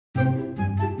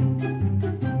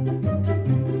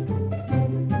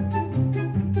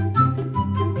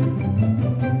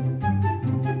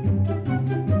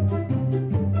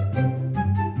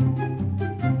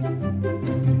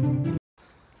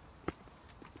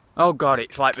Oh god,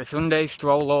 it's like the Sunday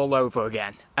stroll all over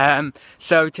again.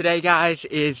 So today, guys,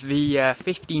 is the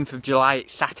 15th of July,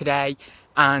 it's Saturday,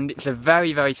 and it's a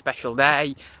very, very special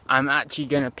day. I'm actually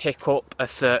going to pick up a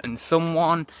certain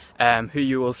someone who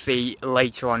you will see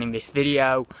later on in this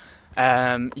video.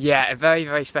 Yeah, a very,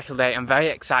 very special day. I'm very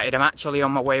excited. I'm actually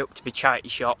on my way up to the charity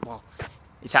shop. Well,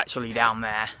 it's actually down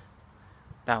there.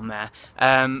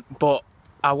 But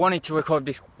I wanted to record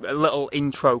this little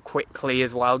intro quickly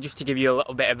as well, just to give you a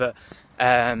little bit of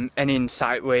an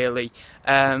insight, really.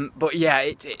 But yeah,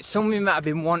 it's something that I've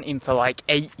been wanting for like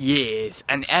 8 years,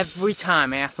 and every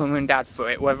time I asked mum and dad for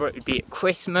it, whether it would be at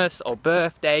Christmas or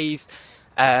birthdays,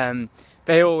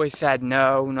 they always said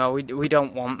no, we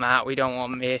don't want that, we don't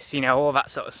want this, you know, all that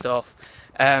sort of stuff.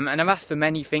 And I've asked for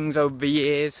many things over the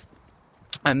years,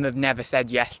 and they've never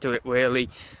said yes to it, really.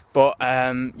 But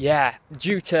yeah,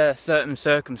 due to certain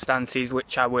circumstances,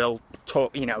 which I will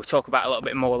talk about a little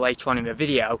bit more later on in the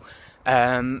video,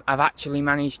 I've actually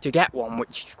managed to get one,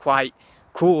 which is quite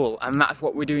cool, and that's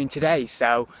what we're doing today.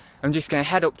 So I'm just going to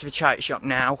head up to the charity shop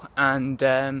now, and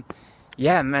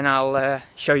yeah, and then I'll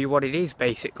show you what it is,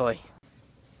 basically.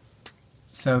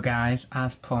 So guys,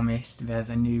 as promised, there's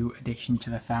a new addition to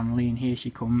the family, and here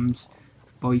she comes,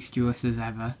 boisterous as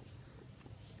ever.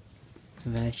 So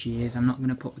there she is. I'm not going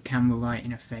to put the camera right in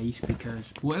her face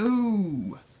because,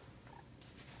 whoa!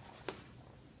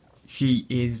 She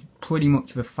is pretty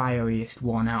much the fieriest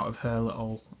one out of her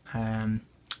little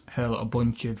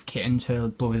bunch of kittens, her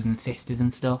brothers and sisters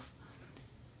and stuff.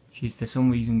 She's for some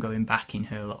reason going back in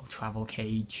her little travel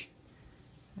cage.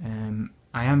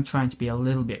 I am trying to be a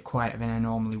little bit quieter than I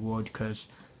normally would, because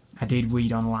I did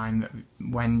read online that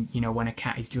when a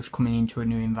cat is just coming into a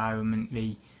new environment,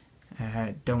 they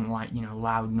don't like,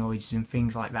 loud noises and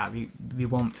things like that. We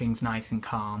want things nice and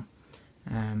calm.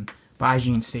 But as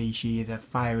you can see, she is a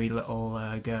fiery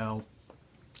little girl,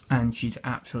 and she's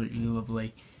absolutely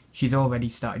lovely. She's already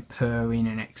started purring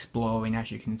and exploring,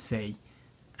 as you can see.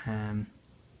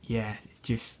 Yeah,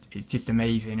 it's just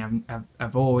amazing.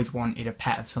 I've always wanted a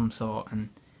pet of some sort, and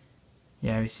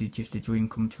yeah, this is just a dream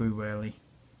come true, really.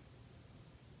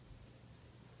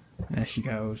 There she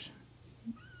goes.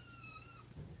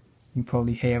 You can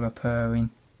probably hear her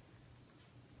purring.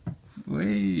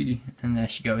 Whee! And there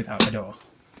she goes out the door.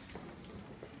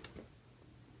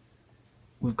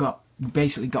 We've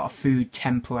basically got a food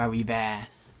temporary there,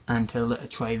 and a little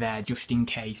tray there just in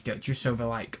case, just over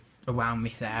like around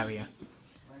this area.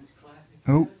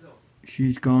 Oh,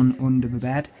 she's gone under the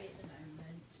bed.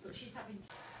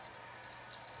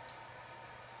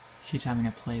 She's having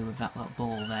a play with that little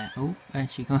ball there. Oh, there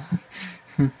she goes.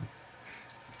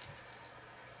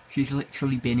 She's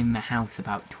literally been in the house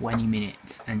about 20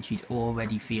 minutes and she's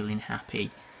already feeling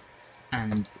happy,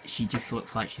 and she just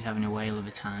looks like she's having a whale of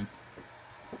a time.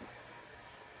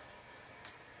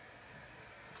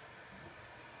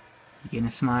 You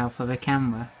gonna smile for the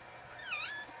camera?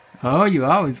 Oh, you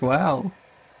are as well.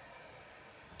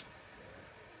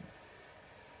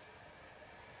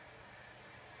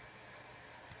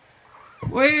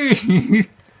 Whee!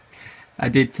 I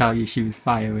did tell you she was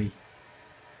fiery.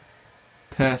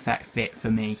 Perfect fit for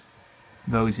me,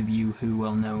 those of you who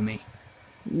will know me.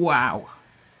 Wow!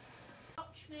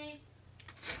 Watch me.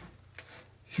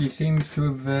 She seems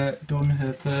to have done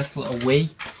her first little wee.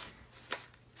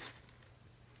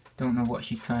 Don't know what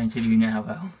she's trying to do now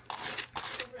though.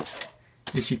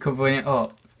 Is she covering it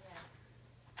up?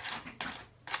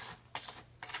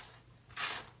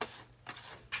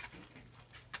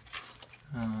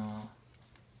 Yeah. Oh.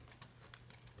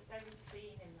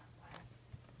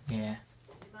 Yeah.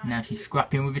 Now she's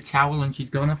scrapping with a towel and she's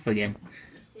gone off again.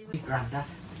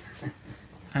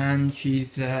 And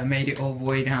she's made it all the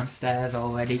way downstairs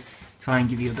already. Try and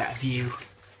give you a better view.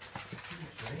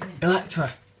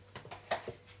 Elektra!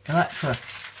 Elektra!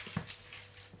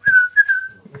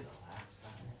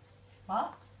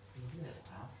 What?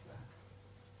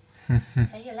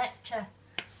 Hey, Elektra.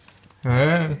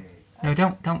 No,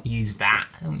 don't use that.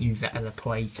 Don't use that as a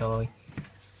play toy.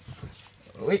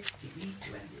 Wait.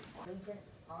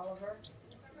 Oliver.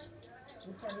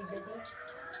 He's gonna be busy.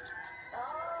 Oh,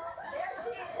 there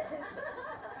she is.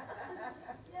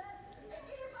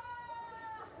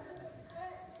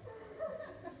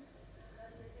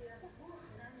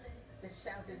 Just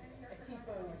shouted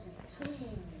Equipo, which is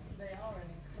team. They are an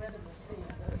incredible team.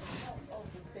 They're the top of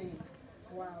the team.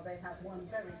 Wow, they have one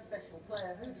very special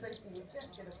player who, Tracy, you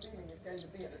just get a feeling is going to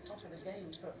be at the top of the game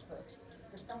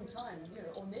for some time,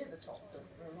 or near the top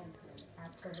for a long time.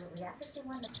 Absolutely. I think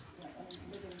one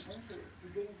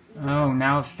Oh,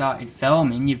 now I've started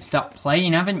filming. You've stopped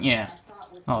playing, haven't you?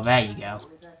 Oh, there you go.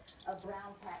 A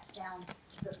brown patch down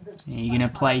the You're gonna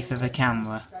play for the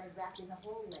camera. Started wrapping the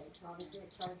whole leg, so obviously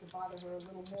it started to bother her a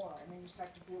little more, and then you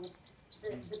start to deal with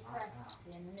the press,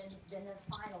 and then the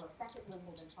final, a second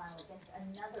Wimbledon final against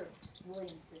another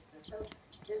Williams sister. So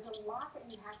there's a lot that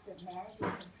you have to manage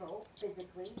and control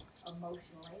physically,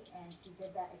 emotionally, and she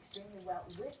did that extremely well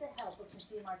with the help of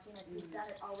Machia Martinez, who's done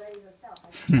it already herself.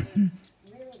 I think that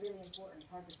is really, really important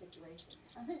part of the situation.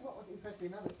 I think what would impress me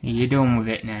another You're done with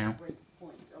it now. break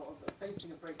point, or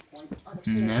facing a break point, are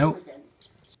the No. against.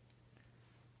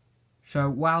 So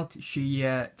while she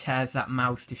tears that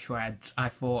mouse to shreds, I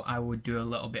thought I would do a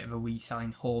little bit of a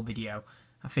reselling haul video.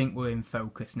 I think we're in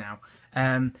focus now.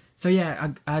 So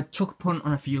yeah, I took a punt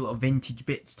on a few little vintage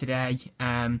bits today.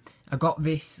 I got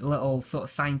this little sort of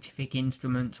scientific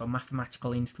instruments or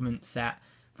mathematical instrument set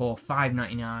for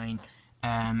 $5.99.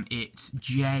 It's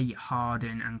J.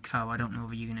 Harden and Co. I don't know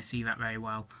if you're going to see that very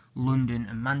well. London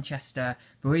and Manchester.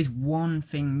 There is one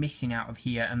thing missing out of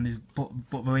here, and but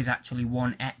there is actually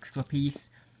one extra piece.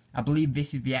 I believe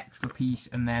this is the extra piece,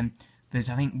 and then there's,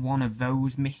 I think, one of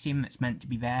those missing that's meant to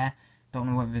be there. Don't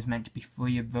know whether there's meant to be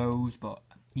 3 of those, but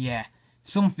yeah,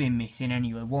 something missing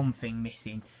anyway. One thing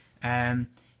missing.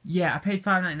 Yeah, I paid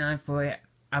 $5.99 for it.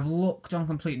 I've looked on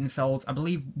Complete and Sold. I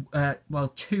believe, well,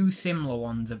 2 similar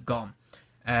ones have gone.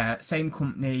 Same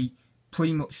company,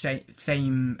 pretty much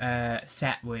same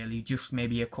set really, just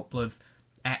maybe a couple of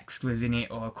extras in it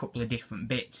or a couple of different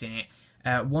bits in it.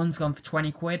 One's gone for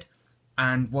 20 quid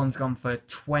and one's gone for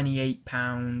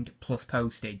 £28 plus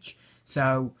postage.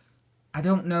 So I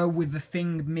don't know, with the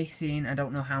thing missing, I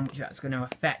don't know how much that's going to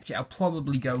affect it. I'll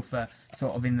probably go for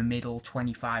sort of in the middle,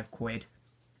 25 quid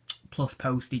plus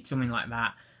postage, something like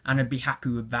that, and I'd be happy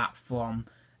with that from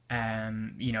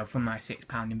you know, from my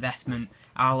 £6 investment.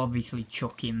 I'll obviously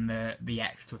chuck in the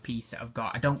extra piece that I've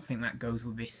got. I don't think that goes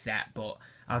with this set, but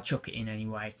I'll chuck it in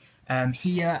anyway.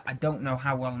 Here, I don't know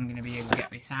how well I'm going to be able to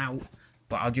get this out,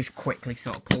 but I'll just quickly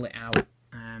sort of pull it out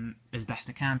as best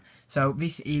I can. So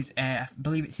this is, I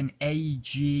believe it's an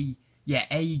AG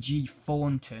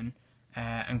Thornton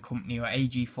and Company, or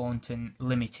AG Thornton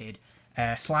Limited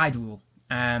slide rule.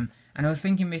 And I was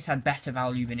thinking this had better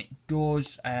value than it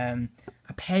does. I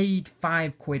paid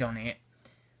 5 quid on it.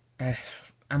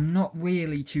 I'm not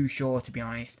really too sure, to be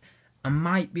honest. I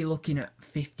might be looking at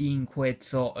 15 quid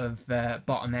sort of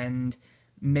bottom end,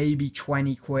 maybe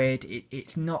 20 quid.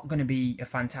 It's not going to be a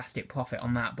fantastic profit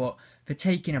on that, but for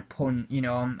taking a punt, you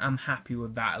know, I'm happy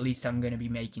with that. At least I'm going to be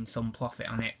making some profit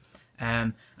on it.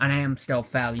 And I am still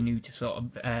fairly new to sort of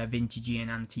vintagey and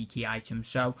antique items,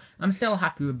 so I'm still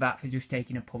happy with that for just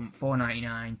taking a punt.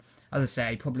 $4.99, as I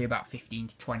say, probably about 15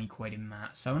 to 20 quid in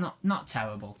that, so not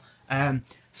terrible.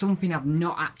 Something I've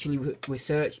not actually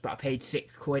researched, but I paid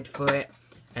 6 quid for it,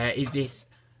 is this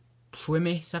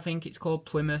Plymouth, I think it's called,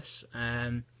 Plymouth.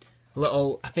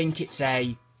 Little, I think it's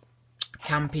a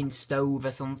camping stove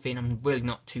or something, I'm really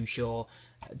not too sure.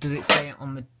 Does it say it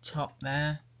on the top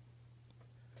there?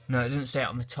 No, it doesn't say it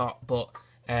on the top, but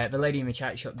the lady in the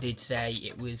chat shop did say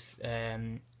it was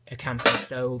a camping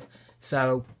stove.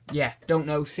 So, yeah, don't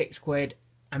know, 6 quid.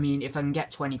 I mean, if I can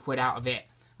get 20 quid out of it,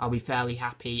 I'll be fairly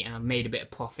happy, and I've made a bit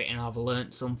of profit and I've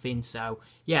learnt something. So,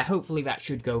 yeah, hopefully that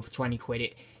should go for 20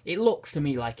 quid. It looks to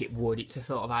me like it would. It's a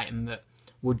sort of item that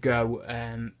would go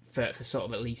for sort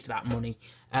of at least that money.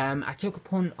 I took a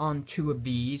punt on 2 of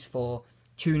these for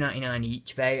 $2.99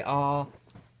 each. They are,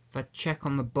 if I check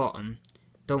on the bottom,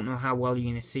 don't know how well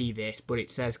you're going to see this, but it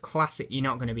says classic. You're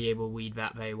not going to be able to read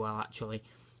that very well, actually.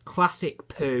 Classic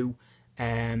Poo,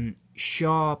 Sharperton,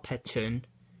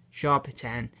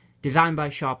 designed by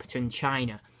Sharperton,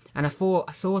 China. And I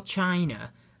saw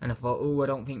China, and I thought, oh, I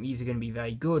don't think these are going to be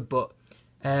very good, but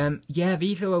yeah,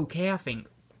 these are okay, I think.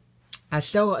 I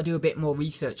still got to do a bit more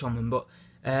research on them, but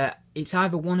it's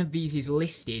either one of these is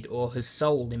listed or has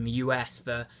sold in the US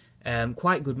for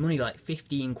quite good money, like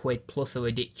 15 quid plus a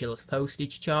ridiculous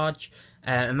postage charge,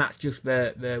 and that's just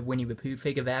the Winnie the Pooh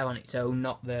figure there on its own,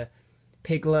 not the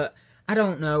Piglet. I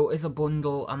don't know, as a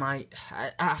bundle, I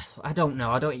don't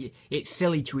know, it's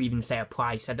silly to even say a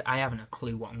price. I haven't a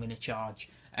clue what I'm going to charge.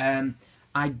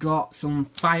 I got some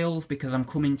files because I'm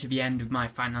coming to the end of my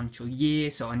financial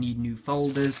year, so I need new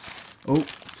folders. Oh,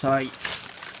 sorry,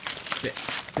 bit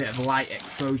of light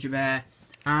exposure there.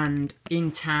 And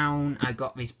in town, I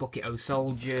got this bucket of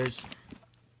soldiers.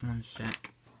 One sec.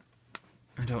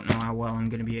 I don't know how well I'm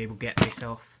going to be able to get this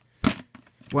off.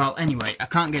 Well, anyway, I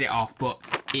can't get it off, but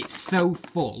it's so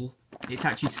full. It's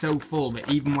actually so full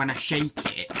that even when I shake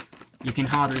it, you can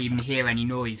hardly even hear any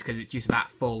noise because it's just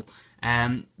that full.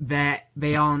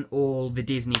 They aren't all the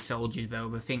Disney soldiers, though,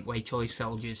 the Thinkway toy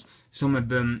soldiers. Some of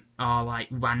them are like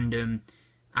random,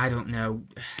 I don't know,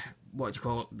 what do you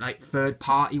call it, like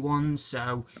third-party ones.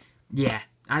 So yeah,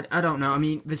 I don't know. I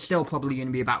mean, there's still probably going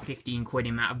to be about 15 quid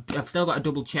in that. I've still got to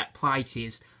double check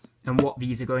prices and what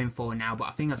these are going for now, but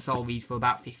I think I've sold these for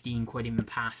about 15 quid in the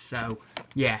past. So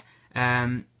yeah,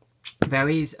 there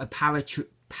is a parachute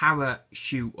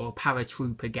or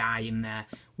paratrooper guy in there,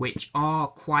 which are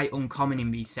quite uncommon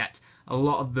in these sets. A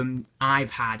lot of them I've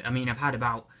had. I mean, I've had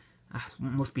about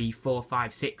must be 4,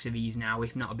 5, 6 of these now,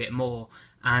 if not a bit more,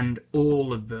 and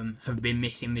all of them have been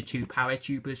missing the 2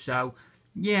 paratroopers. So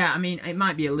yeah, I mean, it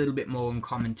might be a little bit more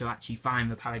uncommon to actually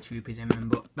find the paratroopers in them,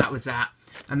 but that was that.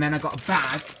 And then I got a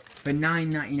bag for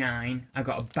 $9.99. I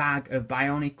got a bag of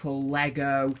Bionicle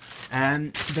Lego.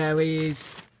 There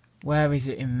is, where is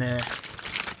it in there?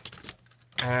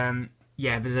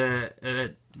 Yeah,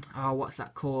 there's oh, what's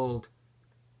that called?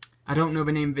 I don't know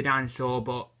the name of the dinosaur,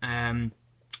 but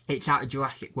it's out of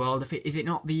Jurassic World. Is it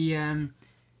not the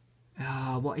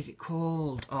what is it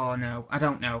called? Oh no, I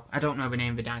don't know. I don't know the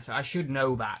name of the dinosaur. I should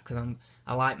know that because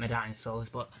I like my dinosaurs.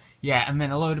 But yeah, and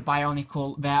then a load of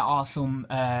Bionicle. There are some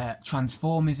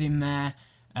Transformers in there.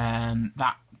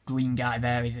 That green guy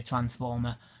there is a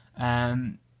Transformer.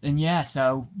 And yeah,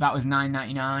 so that was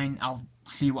 $9.99. I'll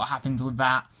see what happens with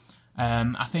that.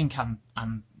 I think I'm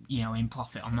in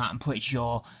profit on that. I'm pretty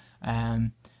sure.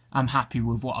 I'm happy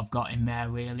with what I've got in there,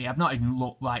 really. I've not even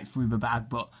looked right through the bag,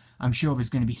 but I'm sure there's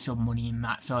going to be some money in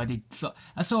that. So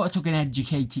I sort of took an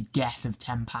educated guess of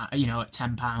 £10, at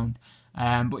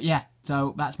 £10. But yeah,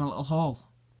 so that's my little haul.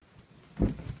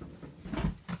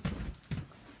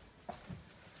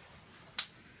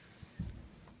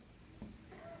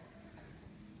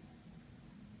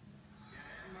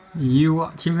 You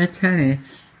watching the tennis?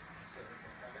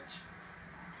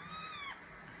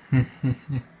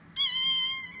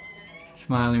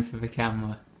 Smiling for the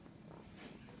camera.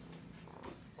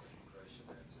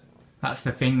 That's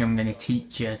the thing I'm going to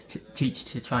teach you. Teach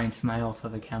to try and smile for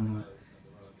the camera.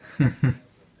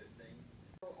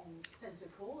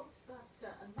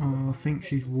 Oh, I think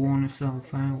she's worn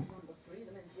herself out.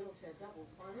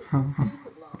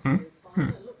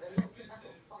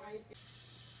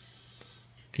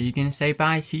 Are you going to say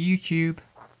bye to YouTube?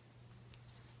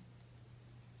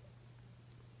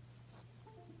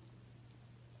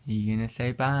 Are you going to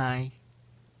say bye?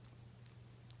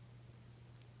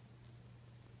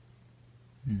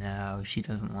 No, she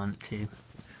doesn't want to.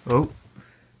 Oh!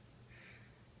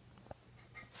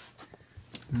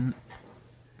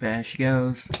 There she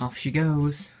goes. Off she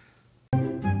goes.